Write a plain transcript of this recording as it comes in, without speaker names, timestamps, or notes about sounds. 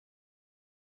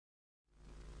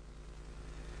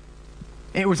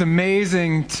It was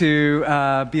amazing to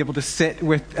be able to sit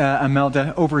with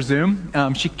Imelda over Zoom.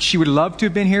 She would love to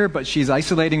have been here, but she's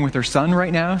isolating with her son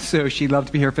right now, so she'd love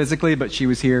to be here physically, but she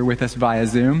was here with us via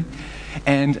Zoom.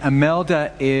 And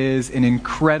Imelda is an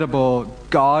incredible,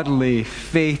 godly,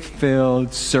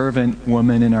 faith-filled servant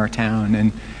woman in our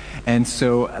town. And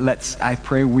so I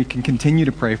pray we can continue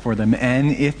to pray for them.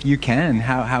 And if you can,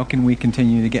 how can we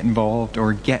continue to get involved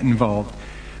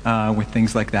with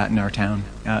things like that in our town?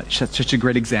 Such a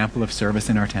great example of service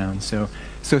in our town. So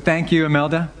thank you,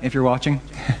 Imelda, if you're watching,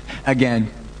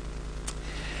 again.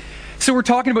 So we're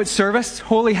talking about service,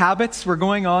 holy habits. We're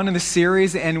going on in the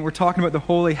series, and we're talking about the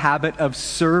holy habit of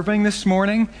serving this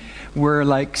morning. We're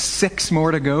like 6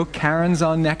 more to go. Karen's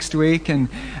on next week, and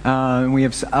we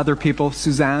have other people.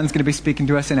 Suzanne's going to be speaking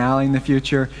to us, and Allie in the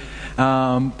future.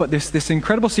 But this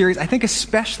incredible series, I think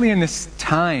especially in this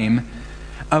time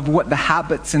of what the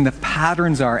habits and the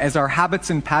patterns are, as our habits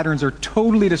and patterns are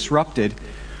totally disrupted,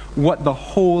 what the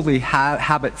holy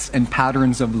habits and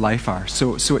patterns of life are.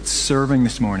 So it's serving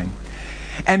this morning.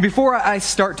 And before I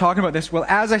start talking about this,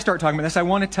 as I start talking about this, I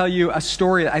want to tell you a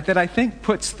story that I think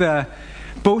puts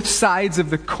both sides of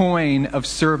the coin of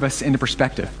service into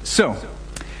perspective. So,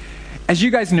 as you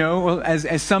guys know,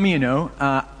 as some of you know,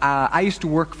 I used to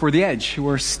work for The Edge,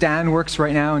 where Stan works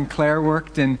right now and Claire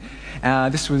worked, and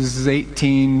this was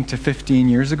 18 to 15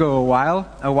 years ago,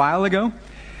 a while ago.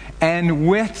 And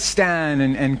with Stan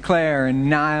and Claire and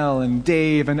Niall and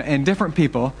Dave and different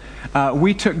people,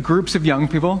 we took groups of young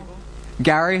people.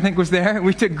 Gary, I think, was there.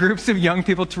 We took groups of young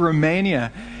people to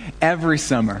Romania every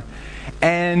summer.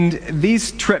 And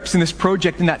these trips and this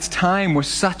project in that time was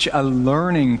such a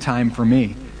learning time for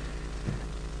me.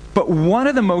 But one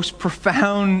of the most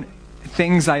profound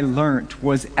things I learned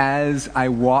was as I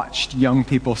watched young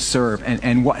people serve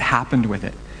and what happened with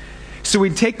it. So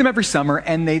we'd take them every summer,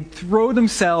 and they'd throw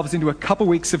themselves into a couple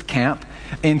weeks of camp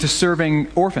into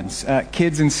serving orphans,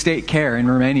 kids in state care in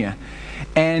Romania.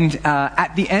 And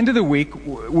at the end of the week,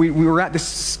 we were at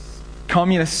this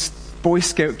communist Boy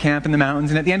Scout camp in the mountains,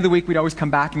 and at the end of the week, we'd always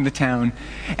come back into town,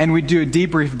 and we'd do a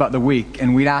debrief about the week,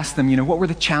 and we'd ask them, what were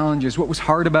the challenges? What was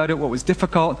hard about it? What was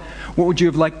difficult? What would you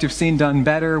have liked to have seen done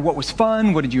better? What was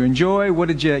fun? What did you enjoy? What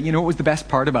was the best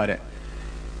part about it?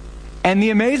 And the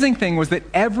amazing thing was that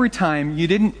every time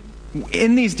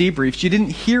in these debriefs, you didn't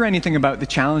hear anything about the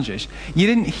challenges. You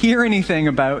didn't hear anything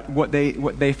about what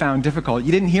they found difficult.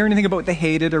 You didn't hear anything about what they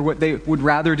hated or what they would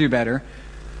rather do better.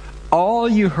 All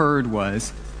you heard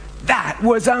was, "That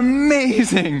was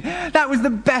amazing. That was the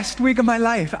best week of my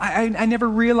life. I never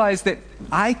realized that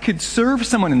I could serve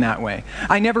someone in that way.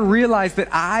 I never realized that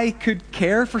I could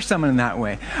care for someone in that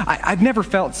way. I've never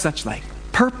felt such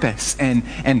purpose and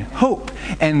hope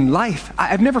and life.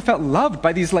 I've never felt loved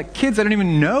by these kids I don't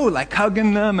even know,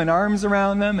 hugging them and arms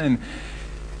around them." And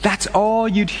that's all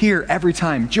you'd hear every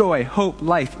time. Joy, hope,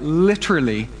 life,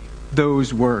 literally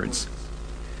those words.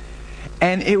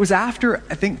 And it was after,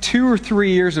 I think, 2 or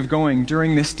 3 years of going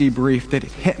during this debrief that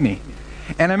it hit me.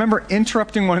 And I remember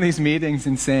interrupting one of these meetings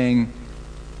and saying,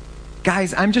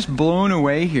 "Guys, I'm just blown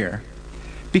away here.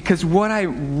 Because what I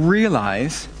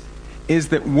realize is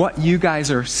that what you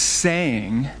guys are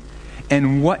saying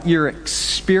and what you're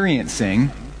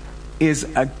experiencing is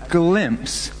a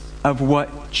glimpse of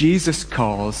what Jesus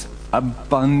calls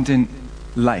abundant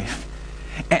life."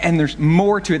 And there's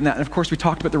more to it than that. And of course, we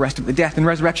talked about the rest of the death and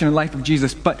resurrection and life of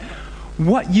Jesus. But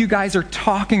what you guys are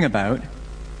talking about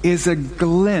is a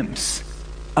glimpse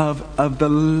of the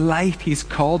life he's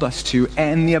called us to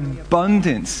and the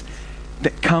abundance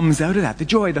that comes out of that. The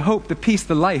joy, the hope, the peace,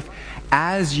 the life,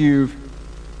 as you've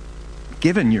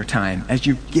given your time, as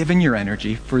you've given your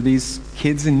energy for these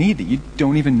kids in need that you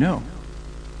don't even know.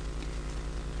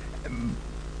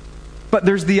 But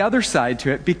there's the other side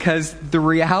to it, because the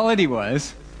reality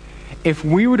was, if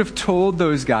we would have told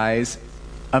those guys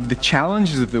of the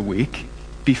challenges of the week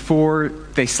before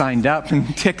they signed up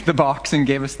and ticked the box and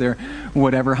gave us their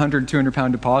whatever 100, 200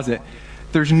 pound deposit,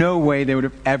 there's no way they would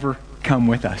have ever come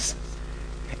with us.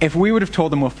 If we would have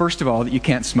told them, well, first of all, that you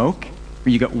can't smoke, or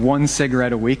you got 1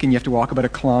 cigarette a week and you have to walk about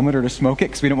 1 kilometer to smoke it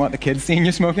because we don't want the kids seeing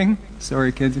you smoking.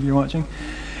 Sorry, kids, if you're watching.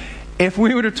 If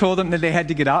we would have told them that they had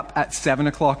to get up at 7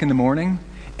 o'clock in the morning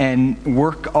and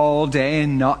work all day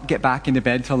and not get back into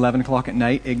bed till 11 o'clock at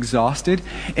night, exhausted,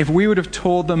 if we would have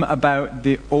told them about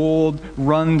the old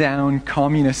rundown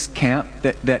communist camp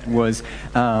that was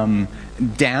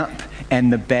damp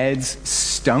and the beds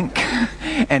stunk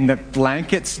and the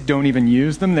blankets, don't even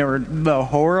use them, they were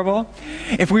horrible.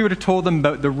 If we would have told them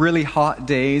about the really hot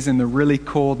days and the really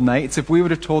cold nights, if we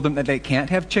would have told them that they can't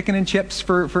have chicken and chips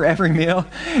for every meal,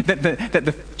 that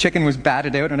the chicken was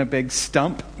batted out on a big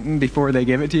stump before they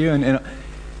give it to you, and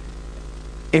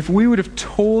if we would have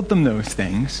told them those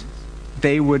things,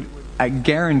 they would, I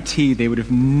guarantee they would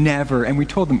have never, and we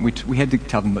told them, we had to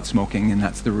tell them about smoking, and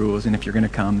that's the rules, and if you're going to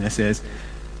come, this is.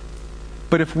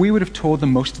 But if we would have told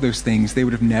them most of those things, they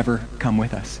would have never come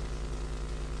with us.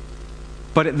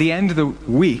 But at the end of the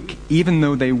week, even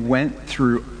though they went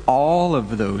through all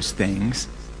of those things,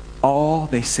 all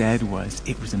they said was,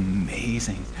 it was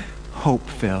amazing,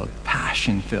 hope-filled,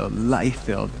 passion-filled,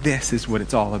 life-filled. This is what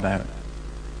it's all about.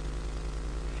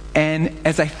 And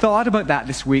as I thought about that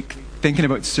this week, thinking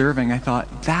about serving, I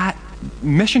thought that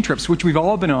mission trips, which we've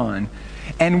all been on,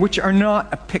 and which are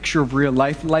not a picture of real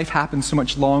life. Life happens so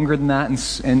much longer than that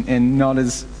and not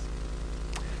as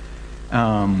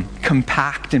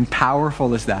compact and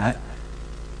powerful as that.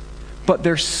 But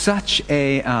there's such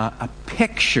a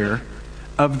picture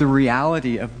of the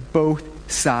reality of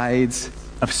both sides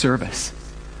of service,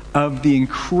 of the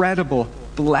incredible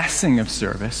blessing of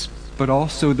service, but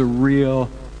also the real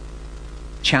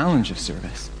challenge of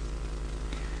service.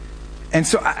 And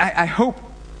so I hope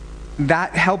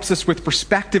that helps us with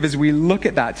perspective as we look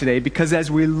at that today, because as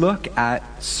we look at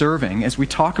serving, as we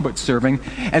talk about serving,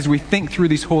 as we think through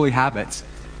these holy habits,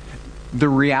 the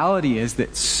reality is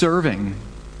that serving, I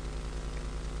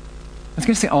was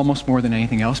going to say almost more than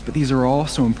anything else, but these are all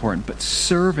so important, but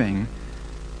serving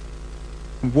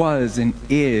was and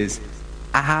is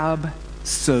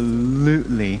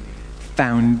absolutely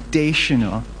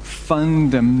foundational,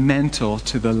 fundamental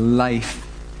to the life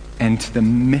and to the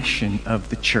mission of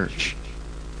the church.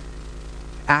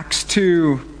 Acts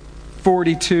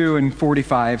 2:42 and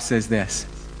 45 says this.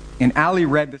 And Ali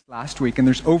read this last week, and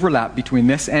there's overlap between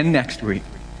this and next week.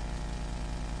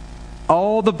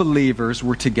 All the believers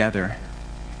were together,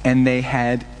 and they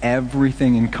had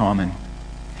everything in common.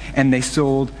 And they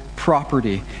sold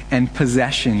property and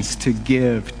possessions to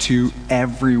give to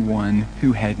everyone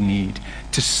who had need,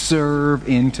 to serve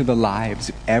into the lives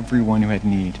of everyone who had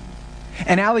need.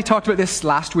 And Ali talked about this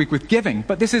last week with giving,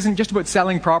 but this isn't just about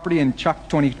selling property and chuck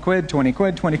 20 quid, 20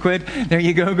 quid, 20 quid. There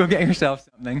you go get yourself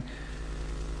something.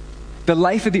 The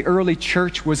life of the early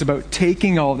church was about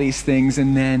taking all these things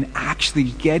and then actually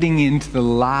getting into the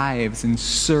lives and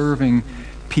serving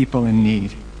people in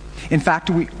need. In fact,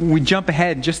 we jump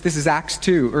ahead, this is Acts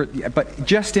 2, but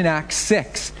just in Acts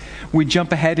 6, we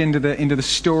jump ahead into the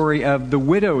story of the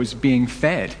widows being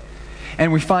fed.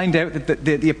 And we find out that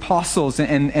the apostles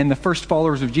and the first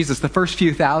followers of Jesus, the first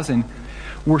few thousand,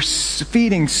 were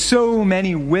feeding so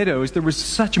many widows. There was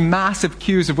such massive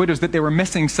queues of widows that they were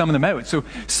missing some of them out. So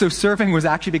serving was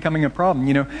actually becoming a problem.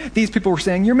 You know, these people were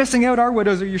saying, you're missing out our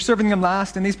widows, or you're serving them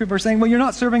last. And these people were saying, well, you're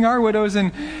not serving our widows.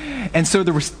 And so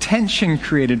there was tension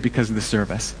created because of the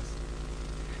service.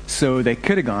 So they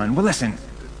could have gone, well, listen,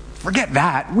 forget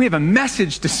that. We have a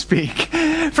message to speak.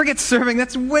 Forget serving.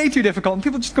 That's way too difficult. And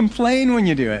people just complain when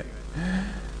you do it.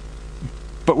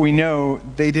 But we know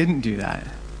they didn't do that.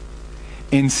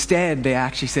 Instead, they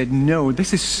actually said, no,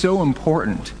 this is so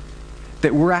important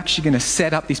that we're actually going to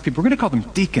set up these people. We're going to call them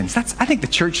deacons. I think the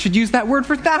church should use that word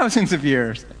for thousands of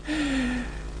years.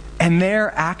 And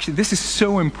this is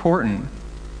so important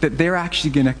that they're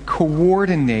actually going to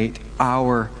coordinate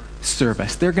our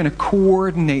service. They're going to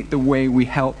coordinate the way we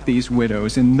help these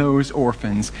widows and those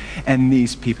orphans and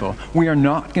these people. We are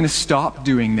not going to stop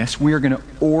doing this. We are going to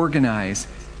organize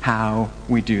how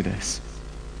we do this.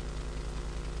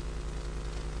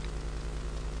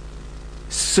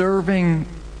 Serving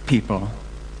people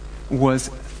was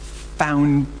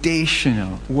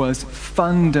foundational, was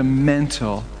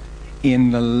fundamental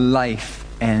in the life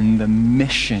and the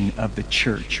mission of the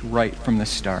church right from the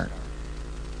start.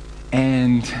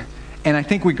 And I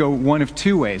think we go one of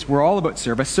two ways. We're all about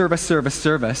service, or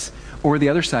the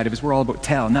other side of it is we're all about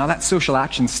tell. Now that social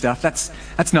action stuff, that's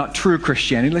not true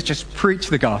Christianity. Let's just preach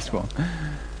the gospel.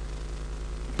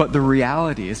 But the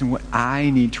reality is, and what I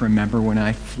need to remember when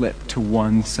I flip to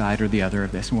one side or the other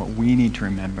of this, and what we need to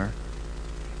remember,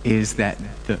 is that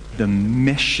the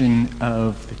mission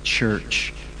of the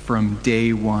church from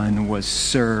day one was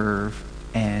serve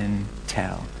and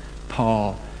tell.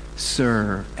 Paul,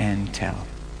 serve and tell.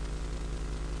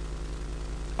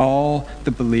 All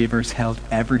the believers held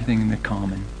everything in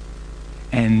common.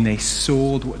 and they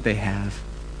sold what they have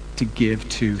to give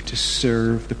to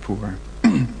serve the poor.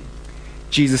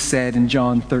 Jesus said in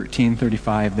John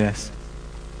 13:35 this,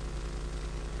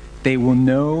 "They will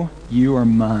know you are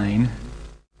mine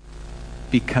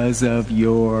because of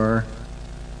your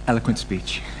eloquent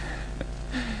speech."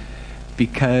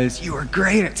 Because you were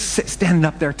great at standing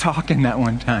up there talking that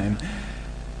one time.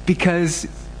 Because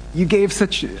you gave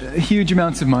such huge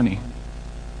amounts of money.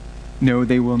 No,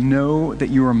 they will know that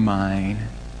you are mine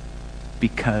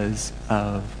because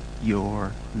of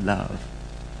your love.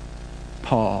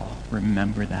 Paul,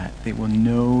 remember that. They will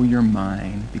know you're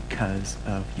mine because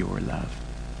of your love.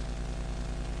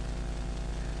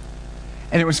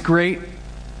 And it was great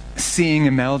seeing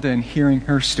Imelda and hearing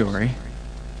her story.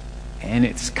 And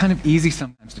it's kind of easy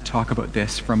sometimes to talk about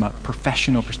this from a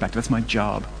professional perspective. That's my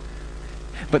job.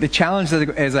 But the challenge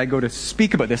as I go to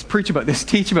speak about this, preach about this,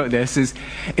 teach about this, is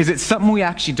it's something we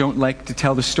actually don't like to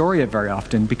tell the story of very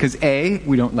often. Because A,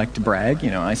 we don't like to brag.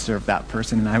 I served that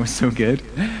person and I was so good.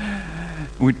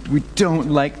 We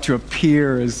don't like to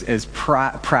appear as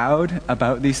proud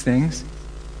about these things.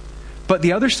 But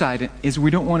the other side is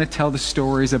we don't want to tell the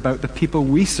stories about the people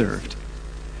we served,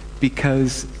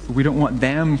 because we don't want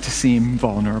them to seem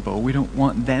vulnerable. We don't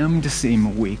want them to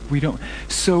seem weak.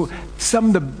 So some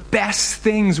of the best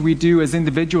things we do as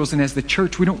individuals and as the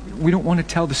church, we don't want to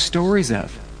tell the stories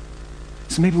of.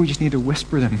 So maybe we just need to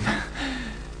whisper them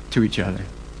to each other.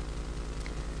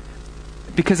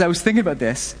 Because I was thinking about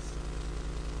this,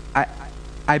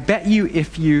 I bet you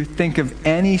if you think of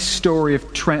any story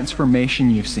of transformation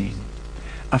you've seen,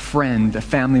 a friend, a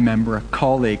family member, a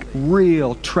colleague,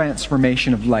 real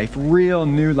transformation of life, real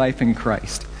new life in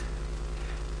Christ,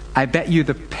 I bet you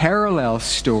the parallel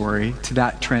story to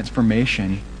that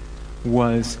transformation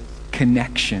was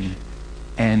connection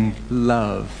and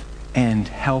love and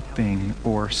helping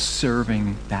or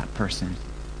serving that person.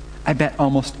 I bet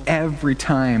almost every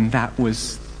time that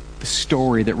was the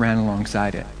story that ran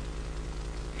alongside it.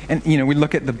 And, we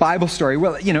look at the Bible story.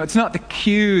 Well, it's not the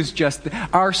cues, just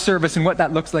our service and what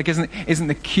that looks like isn't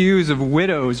the cues of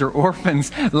widows or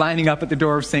orphans lining up at the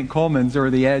door of St. Coleman's or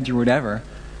the Edge or whatever.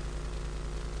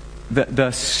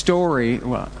 The story,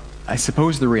 well, I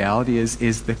suppose the reality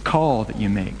is the call that you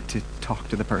make to talk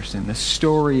to the person. The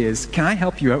story is, can I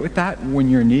help you out with that when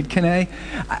you're in need? Can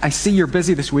I see you're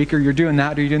busy this week, or you're doing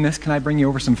that, or you're doing this. Can I bring you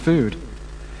over some food?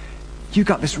 You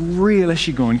got this real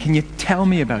issue going. Can you tell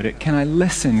me about it? Can I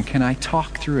listen? Can I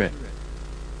talk through it?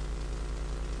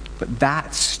 But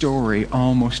that story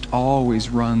almost always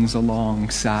runs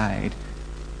alongside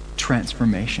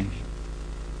transformation.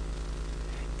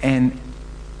 And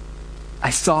I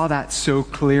saw that so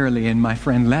clearly in my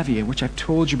friend Levi, which I've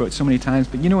told you about so many times.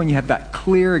 But when you have that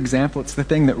clear example, it's the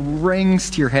thing that rings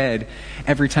to your head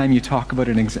every time you talk about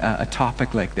a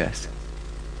topic like this.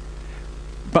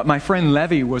 But my friend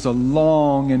Levi was a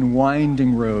long and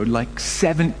winding road, like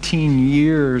 17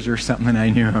 years or something I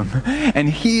knew him. And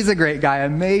he's a great guy,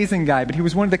 amazing guy, but he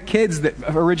was one of the kids that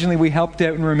originally we helped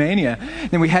out in Romania.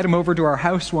 Then we had him over to our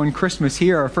house one Christmas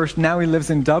here, now he lives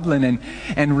in Dublin,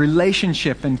 and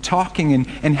relationship and talking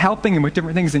and helping him with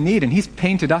different things in need. And he's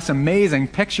painted us amazing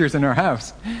pictures in our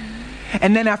house.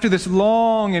 And then after this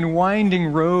long and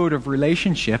winding road of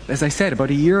relationship, as I said, about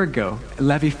a year ago,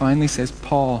 Levi finally says,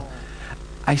 "Paul,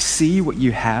 I see what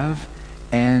you have,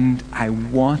 and I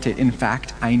want it. In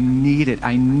fact, I need it.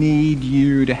 I need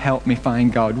you to help me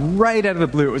find God." Right out of the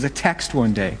blue. It was a text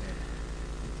one day.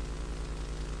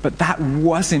 But that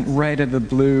wasn't right out of the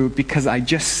blue because I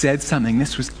just said something.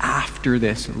 This was after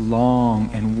this long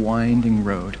and winding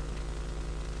road.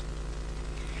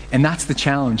 And that's the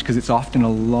challenge, because it's often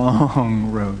a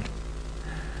long road.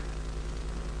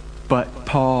 But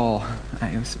Paul,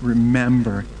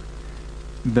 remember,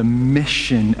 the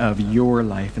mission of your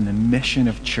life and the mission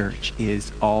of church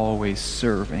is always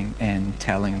serving and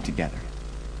telling together.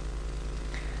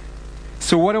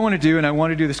 So what I want to do, and I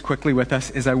want to do this quickly with us,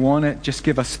 is I want to just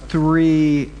give us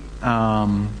three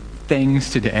things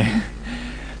today.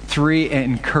 Three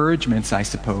encouragements, I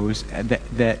suppose,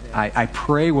 that I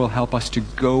pray will help us to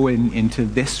go into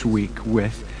this week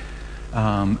with,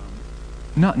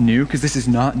 not new, because this is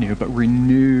not new, but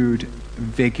renewed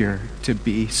vigor to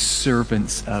be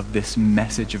servants of this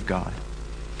message of God.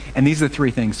 And these are the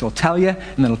three things. So I'll tell you,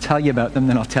 and then I'll tell you about them,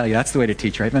 then I'll tell you. That's the way to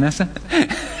teach, right, Vanessa?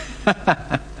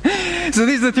 So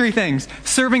these are the three things.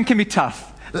 Serving can be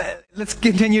tough. Let's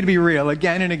continue to be real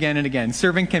again and again and again.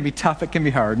 Serving can be tough. It can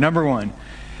be hard. Number one,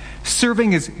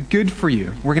 serving is good for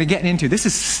you. We're going to get into this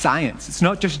is science. It's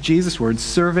not just Jesus' words.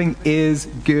 Serving is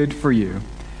good for you.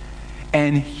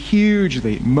 And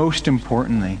hugely, most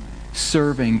importantly,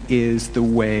 serving is the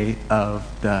way of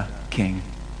the King.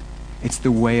 It's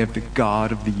the way of the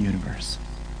God of the universe.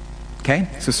 Okay?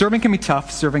 So serving can be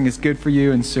tough. Serving is good for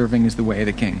you, and serving is the way of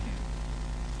the King.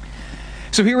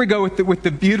 So here we go with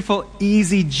the beautiful,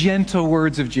 easy, gentle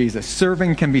words of Jesus.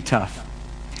 Serving can be tough.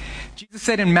 Jesus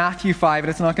said in Matthew 5, and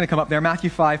it's not going to come up there, Matthew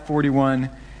 5:41,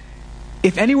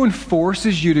 if anyone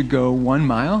forces you to go 1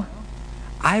 mile,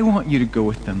 I want you to go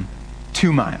with them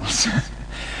 2 miles.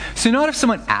 So not if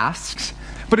someone asks,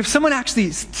 but if someone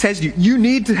actually says to you, you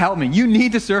need to help me, you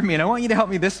need to serve me, and I want you to help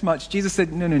me this much, Jesus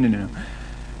said, no.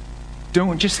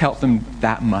 Don't just help them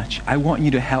that much. I want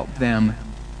you to help them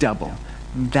double.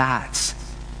 That's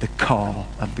the call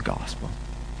of the gospel.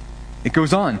 It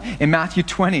goes on. In Matthew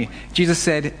 20, Jesus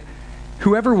said,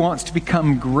 whoever wants to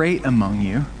become great among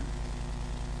you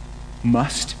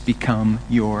must become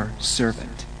your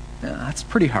servant. Now, that's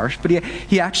pretty harsh, but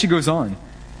he actually goes on.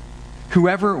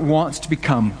 Whoever wants to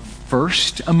become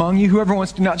first among you, whoever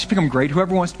wants to not just become great,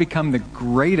 whoever wants to become the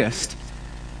greatest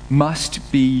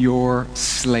must be your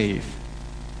slave.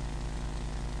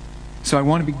 So I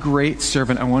want to be great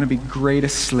servant. I want to be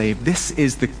greatest slave. This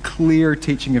is the clear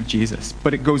teaching of Jesus.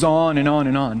 But it goes on and on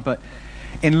and on. But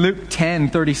in Luke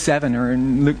 10:37, or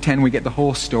in Luke 10, we get the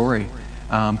whole story.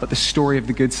 But the story of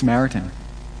the Good Samaritan.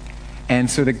 And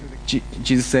so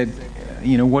Jesus said,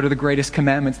 what are the greatest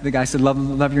commandments? The guy said,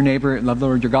 love your neighbor, love the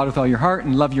Lord your God with all your heart,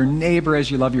 and love your neighbor as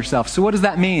you love yourself. So what does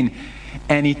that mean?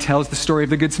 And he tells the story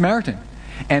of the Good Samaritan.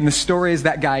 And the story is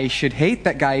that guy he should hate,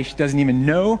 that guy he doesn't even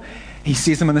know. He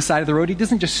sees him on the side of the road. He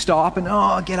doesn't just stop and,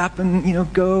 get up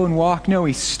and, go and walk. No,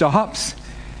 he stops.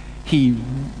 He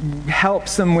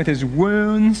helps him with his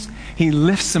wounds. He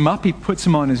lifts him up. He puts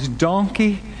him on his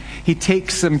donkey. He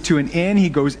takes him to an inn. He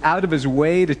goes out of his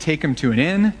way to take him to an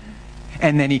inn.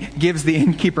 And then he gives the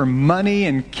innkeeper money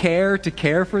and care to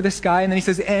care for this guy. And then he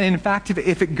says, and in fact,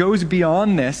 if it goes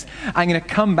beyond this, I'm going to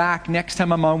come back next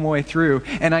time I'm on my way through,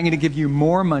 and I'm going to give you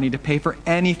more money to pay for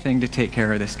anything to take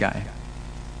care of this guy.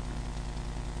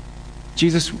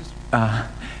 Jesus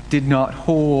did not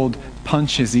hold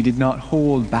punches. He did not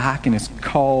hold back in his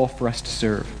call for us to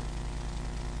serve.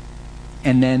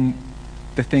 And then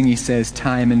the thing he says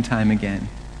time and time again.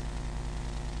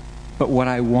 But what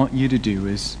I want you to do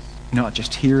is not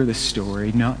just hear this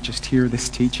story, not just hear this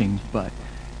teaching, but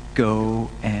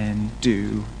go and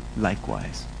do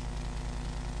likewise.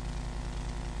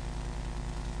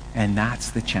 And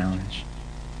that's the challenge.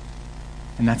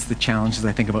 And that's the challenge as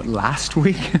I think about last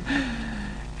week.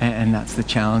 And that's the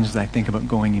challenge as I think about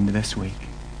going into this week.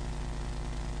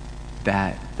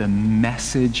 That the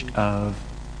message of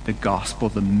the gospel,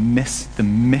 the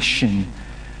mission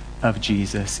of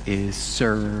Jesus is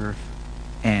serve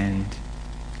and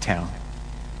tell.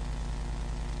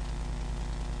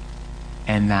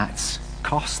 And that's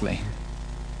costly.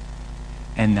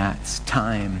 And that's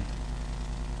time.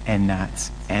 And that's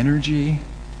energy.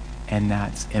 And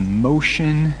that's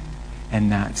emotion.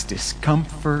 And that's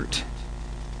discomfort.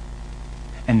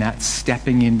 And that's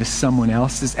stepping into someone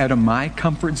else's, out of my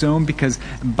comfort zone, because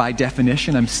by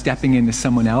definition, I'm stepping into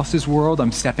someone else's world.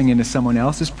 I'm stepping into someone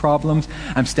else's problems.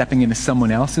 I'm stepping into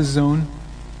someone else's zone.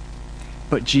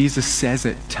 But Jesus says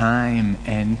it time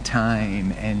and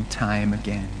time and time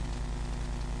again.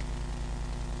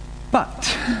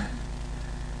 But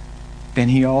then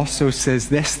he also says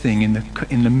this thing in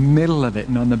the middle of it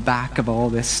and on the back of all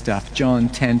this stuff. John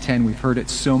 10:10, we've heard it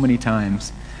so many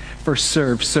times. First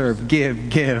serve,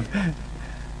 give.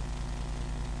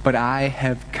 But I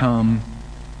have come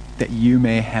that you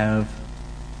may have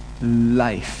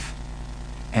life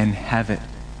and have it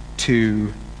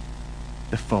to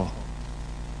the full.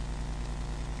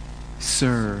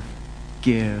 Serve,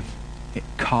 give, it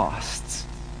costs.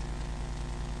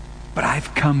 But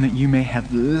I've come that you may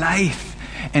have life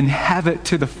and have it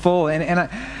to the full. And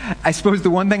I suppose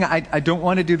the one thing I don't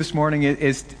want to do this morning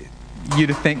is you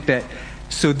to think that,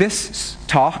 so this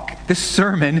talk, this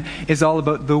sermon is all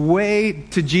about the way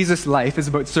to Jesus' life is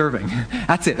about serving.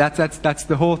 That's it. That's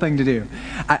the whole thing to do.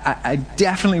 I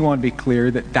definitely want to be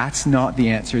clear that that's not the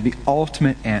answer. The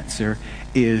ultimate answer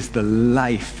is the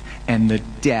life and the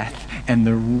death and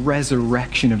the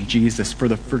resurrection of Jesus for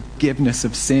the forgiveness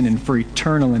of sin and for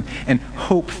eternal and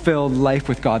hope-filled life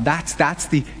with God. That's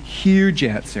the huge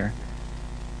answer.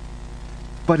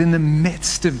 But in the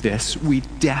midst of this, we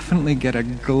definitely get a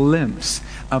glimpse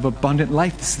of abundant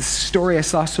life. This is the story I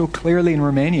saw so clearly in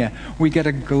Romania. We get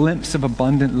a glimpse of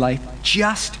abundant life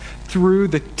just through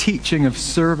the teaching of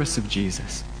service of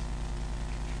Jesus.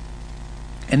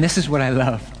 And this is what I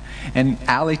love. And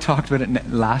Ali talked about it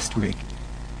last week,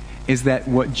 is that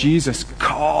what Jesus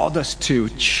called us to,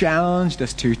 challenged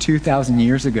us to 2,000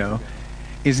 years ago,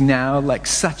 is now like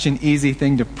such an easy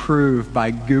thing to prove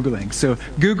by Googling. So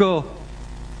Google,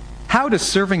 how does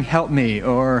serving help me?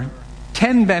 Or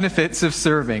 10 benefits of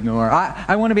serving, or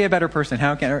I want to be a better person.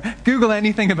 How can or Google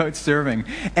anything about serving,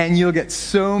 and you'll get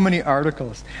so many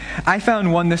articles. I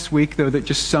found one this week, though, that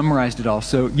just summarized it all.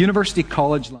 So University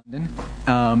College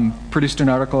London produced an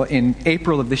article in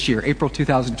April of this year, April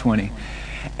 2020,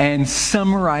 and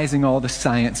summarizing all the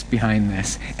science behind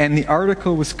this. And the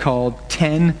article was called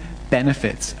 10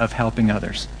 Benefits of Helping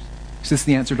Others. Is this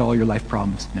the answer to all your life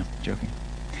problems? No, joking.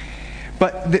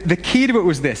 But the key to it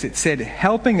was this. It said,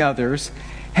 helping others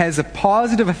has a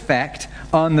positive effect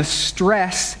on the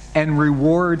stress and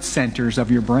reward centers of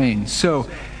your brain. So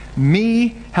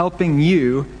me helping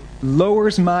you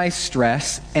lowers my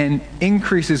stress and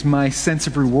increases my sense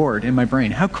of reward in my brain.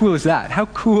 How cool is that? How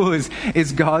cool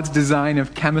is God's design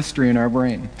of chemistry in our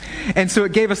brain? And so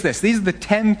it gave us this. These are the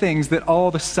 10 things that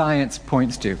all the science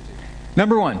points to.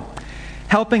 Number 1,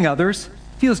 helping others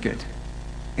feels good.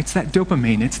 It's that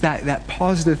dopamine. It's that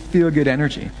positive, feel-good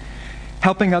energy.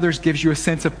 Helping others gives you a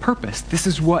sense of purpose. This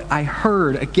is what I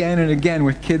heard again and again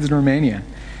with kids in Romania.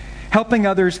 Helping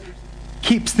others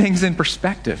keeps things in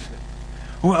perspective.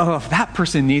 Well, if that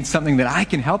person needs something that I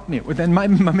can help me with, then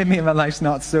maybe my life's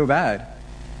not so bad.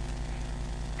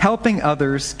 Helping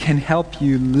others can help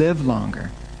you live longer.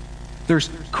 There's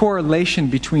correlation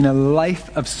between a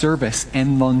life of service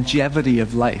and longevity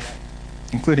of life,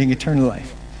 including eternal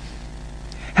life.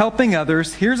 Helping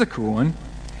others, here's a cool one,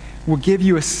 will give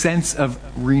you a sense of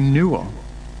renewal.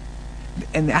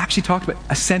 And they actually talked about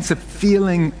a sense of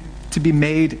feeling to be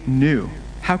made new.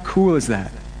 How cool is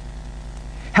that?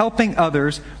 Helping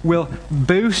others will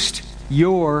boost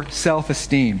your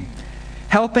self-esteem.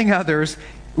 Helping others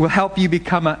will help you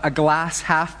become a glass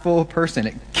half full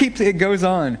person. It goes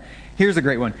on. Here's a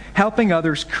great one. Helping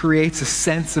others creates a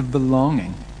sense of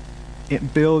belonging.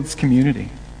 It builds community.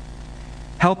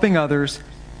 Helping others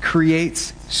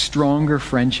creates stronger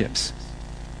friendships.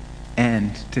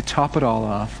 And to top it all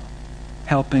off,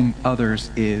 helping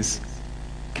others is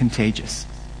contagious.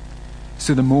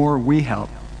 So the more we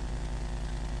help,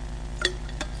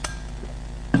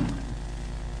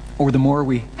 or the more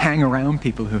we hang around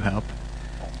people who help,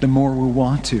 the more we'll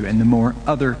want to, and the more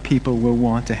other people will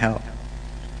want to help.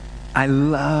 I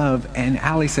love, and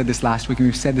Ali said this last week, and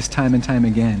we've said this time and time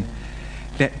again,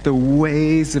 that the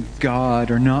ways of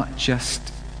God are not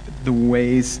just the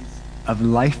ways of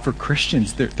life for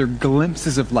Christians. They're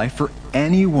glimpses of life for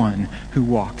anyone who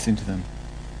walks into them.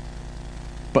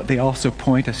 But they also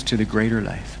point us to the greater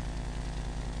life.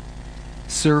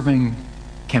 Serving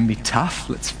can be tough,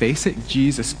 let's face it.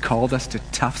 Jesus called us to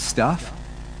tough stuff.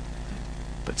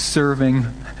 But serving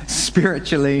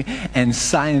spiritually and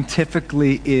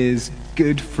scientifically is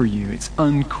good for you. It's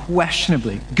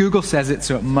unquestionably. Google says it,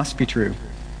 so it must be true.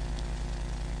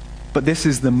 But this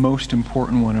is the most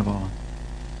important one of all.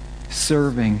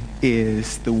 Serving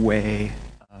is the way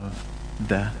of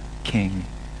the King.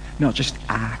 Not just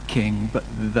a king, but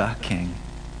the King.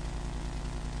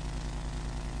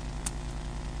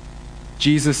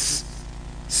 Jesus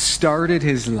started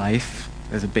his life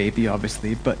as a baby,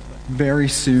 obviously, but very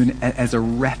soon as a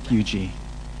refugee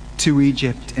to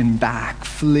Egypt and back,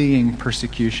 fleeing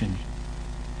persecution.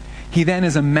 He then,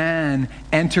 as a man,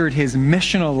 entered his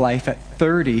missional life at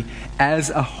 30 as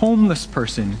a homeless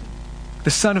person.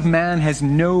 The Son of Man has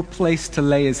no place to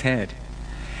lay his head.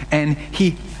 And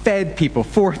he fed people,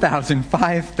 4,000,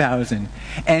 5,000.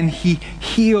 And he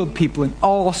healed people in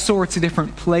all sorts of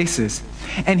different places.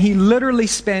 And he literally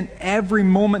spent every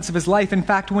moment of his life. In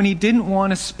fact, when he didn't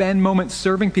want to spend moments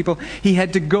serving people, he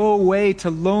had to go away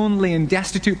to lonely and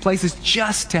destitute places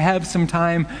just to have some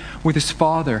time with his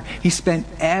Father. He spent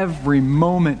every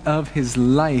moment of his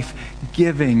life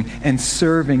giving and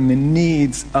serving the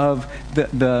needs of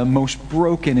the most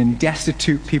broken and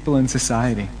destitute people in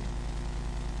society.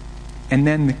 And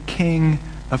then the King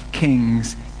of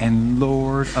Kings and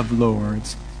Lord of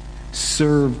Lords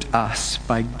served us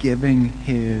by giving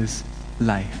his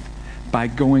life, by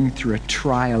going through a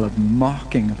trial of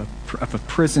mocking of a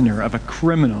prisoner, of a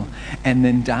criminal, and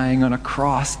then dying on a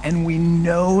cross. And we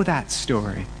know that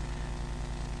story.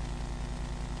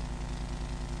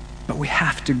 But we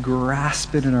have to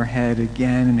grasp it in our head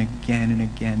again and again and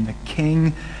again. The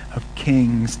King of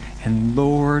Kings and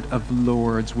Lord of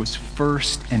Lords was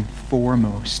first and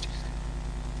foremost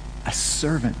a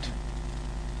servant.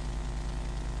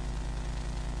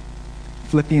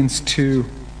 Philippians 2,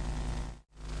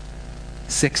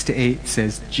 6-8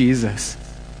 says, Jesus,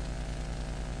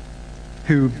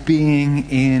 who being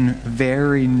in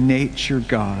very nature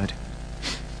God,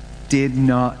 did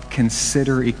not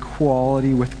consider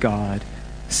equality with God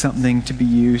something to be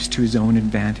used to his own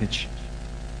advantage.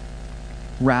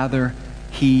 Rather,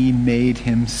 he made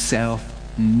himself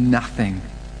nothing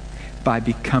by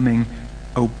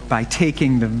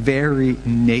taking the very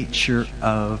nature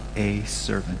of a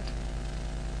servant.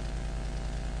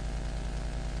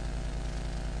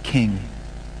 King,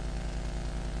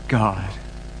 God,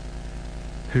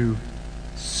 who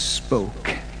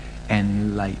spoke,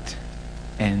 and light,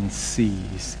 and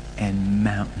seas, and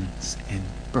mountains, and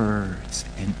birds,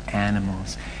 and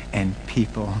animals, and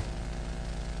people,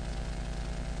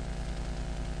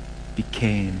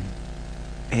 became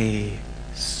a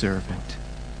servant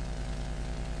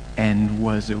and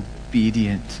was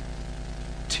obedient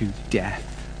to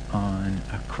death on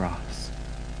a cross.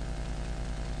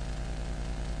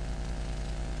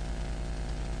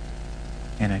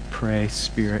 And I pray,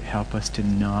 Spirit, help us to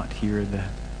not hear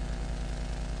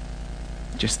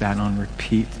just that on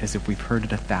repeat as if we've heard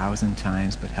it 1,000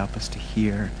 times, but help us to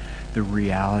hear the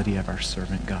reality of our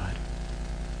servant God.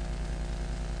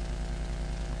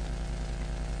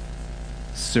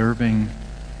 Serving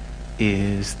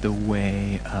is the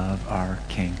way of our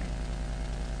King.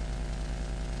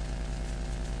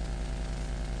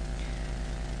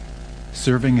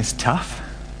 Serving is tough,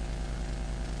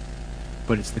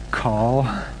 but it's the call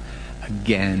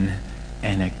again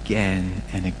and again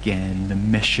and again. The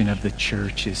mission of the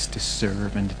church is to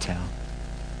serve and to tell.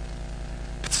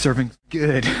 But serving's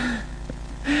good.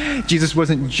 Jesus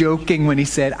wasn't joking when he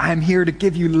said, I'm here to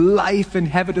give you life and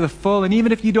have it to the full. And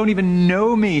even if you don't even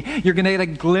know me, you're going to get a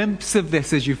glimpse of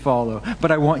this as you follow.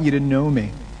 But I want you to know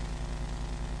me.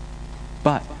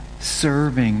 But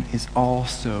serving is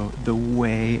also the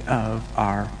way of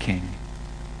our King.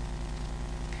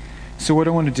 So what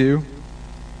I want to do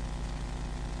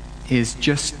is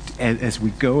just as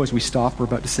we stop, we're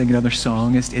about to sing another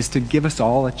song, is to give us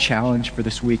all a challenge for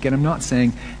this week. And I'm not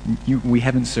saying we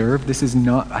haven't served. This is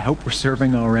not, I hope we're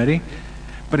serving already.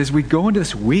 But as we go into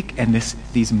this week and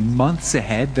these months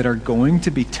ahead that are going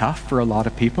to be tough for a lot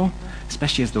of people,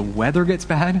 especially as the weather gets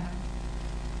bad,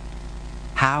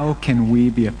 how can we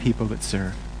be a people that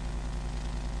serve?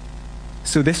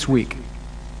 So this week,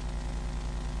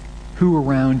 who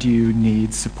around you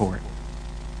needs support?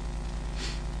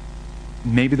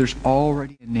 Maybe there's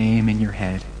already a name in your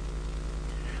head.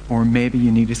 Or maybe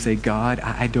you need to say, God,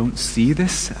 I don't see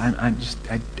this. I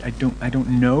don't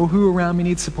know who around me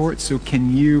needs support. So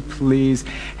can you please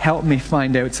help me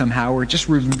find out somehow, or just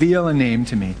reveal a name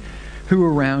to me? Who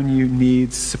around you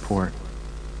needs support?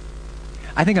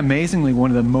 I think amazingly,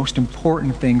 one of the most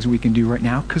important things we can do right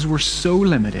now, because we're so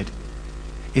limited,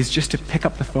 is just to pick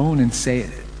up the phone and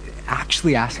say,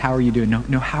 actually ask, how are you doing?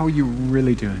 No, how are you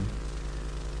really doing?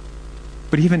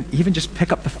 But even just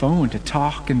pick up the phone to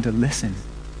talk and to listen.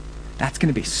 That's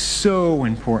going to be so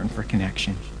important for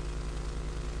connection.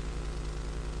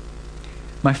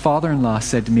 My father-in-law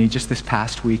said to me just this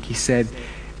past week, he said,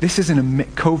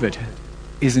 COVID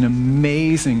is an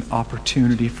amazing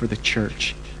opportunity for the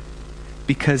church.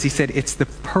 Because he said, it's the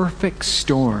perfect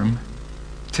storm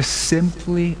to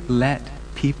simply let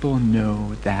people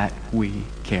know that we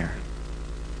care.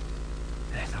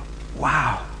 And I thought,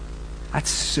 wow. That's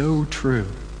so true.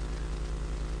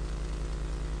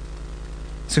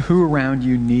 So who around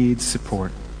you needs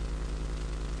support?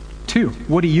 2,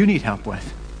 what do you need help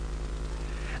with?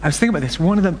 I was thinking about this.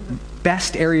 One of the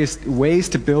best ways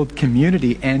to build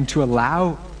community and to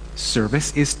allow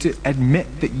service is to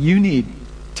admit that you need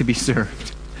to be served.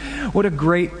 What a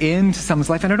great end to someone's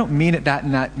life. And I don't mean it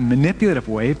in that manipulative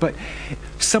way, but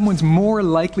someone's more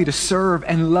likely to serve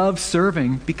and love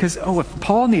serving because, if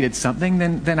Paul needed something,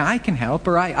 then I can help,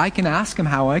 or I can ask him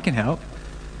how I can help.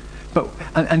 But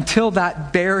until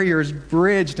that barrier is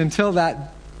bridged, until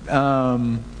that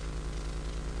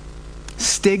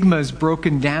stigma is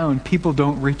broken down, people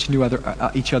don't reach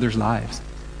into each other's lives.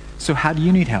 So how do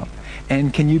you need help?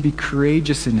 And can you be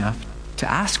courageous enough to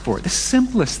ask for it? The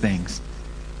simplest things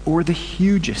or the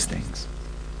hugest things.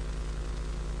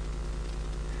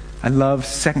 I love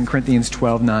 2 Corinthians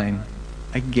 12:9.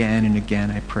 Again and again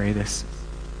I pray this.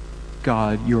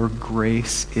 God, your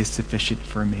grace is sufficient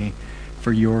for me,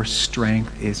 for your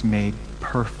strength is made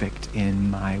perfect in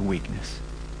my weakness.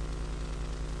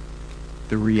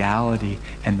 The reality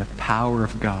and the power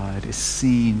of God is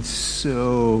seen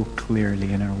so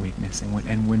clearly in our weakness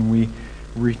and when we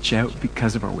reach out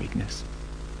because of our weakness.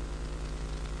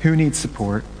 Who needs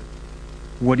support?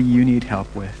 What do you need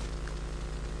help with?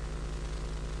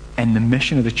 And the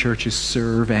mission of the church is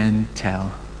serve and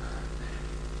tell.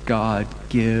 God,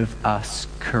 give us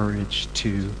courage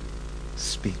to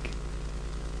speak.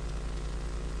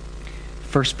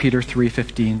 1 Peter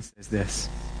 3:15 says this.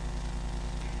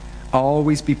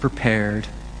 always be prepared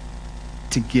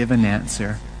to give an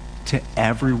answer to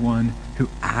everyone who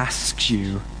asks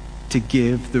you to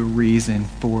give the reason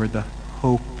for the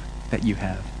hope that you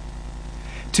have,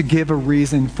 to give a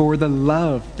reason for the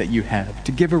love that you have,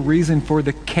 to give a reason for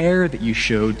the care that you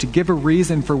showed, to give a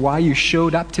reason for why you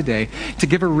showed up today, to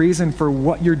give a reason for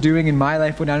what you're doing in my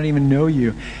life when I don't even know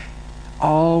you.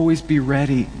 Always be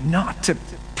ready not to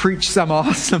preach some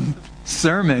awesome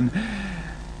sermon,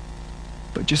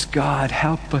 but just, God,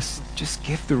 help us just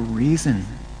give the reason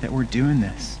that we're doing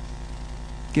this.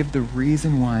 Give the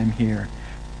reason why I'm here.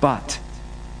 But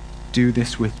do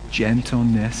this with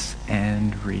gentleness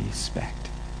and respect.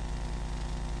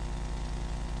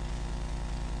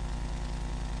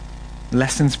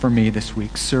 Lessons for me this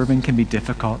week. Serving can be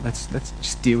difficult. Let's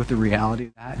just deal with the reality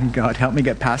of that. And God, help me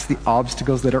get past the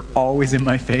obstacles that are always in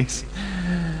my face.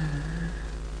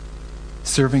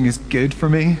 Serving is good for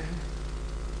me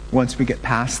once we get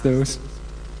past those.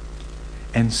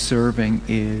 And serving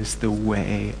is the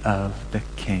way of the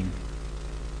King.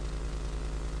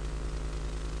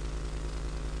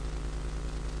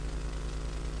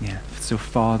 Yeah. So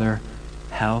Father,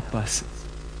 help us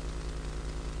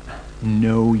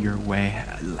know your way.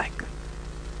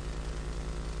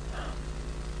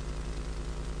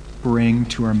 Bring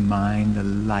to our mind the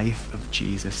life of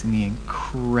Jesus and the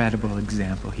incredible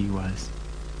example he was.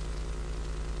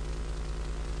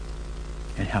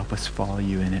 And help us follow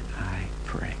you in it, I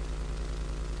pray.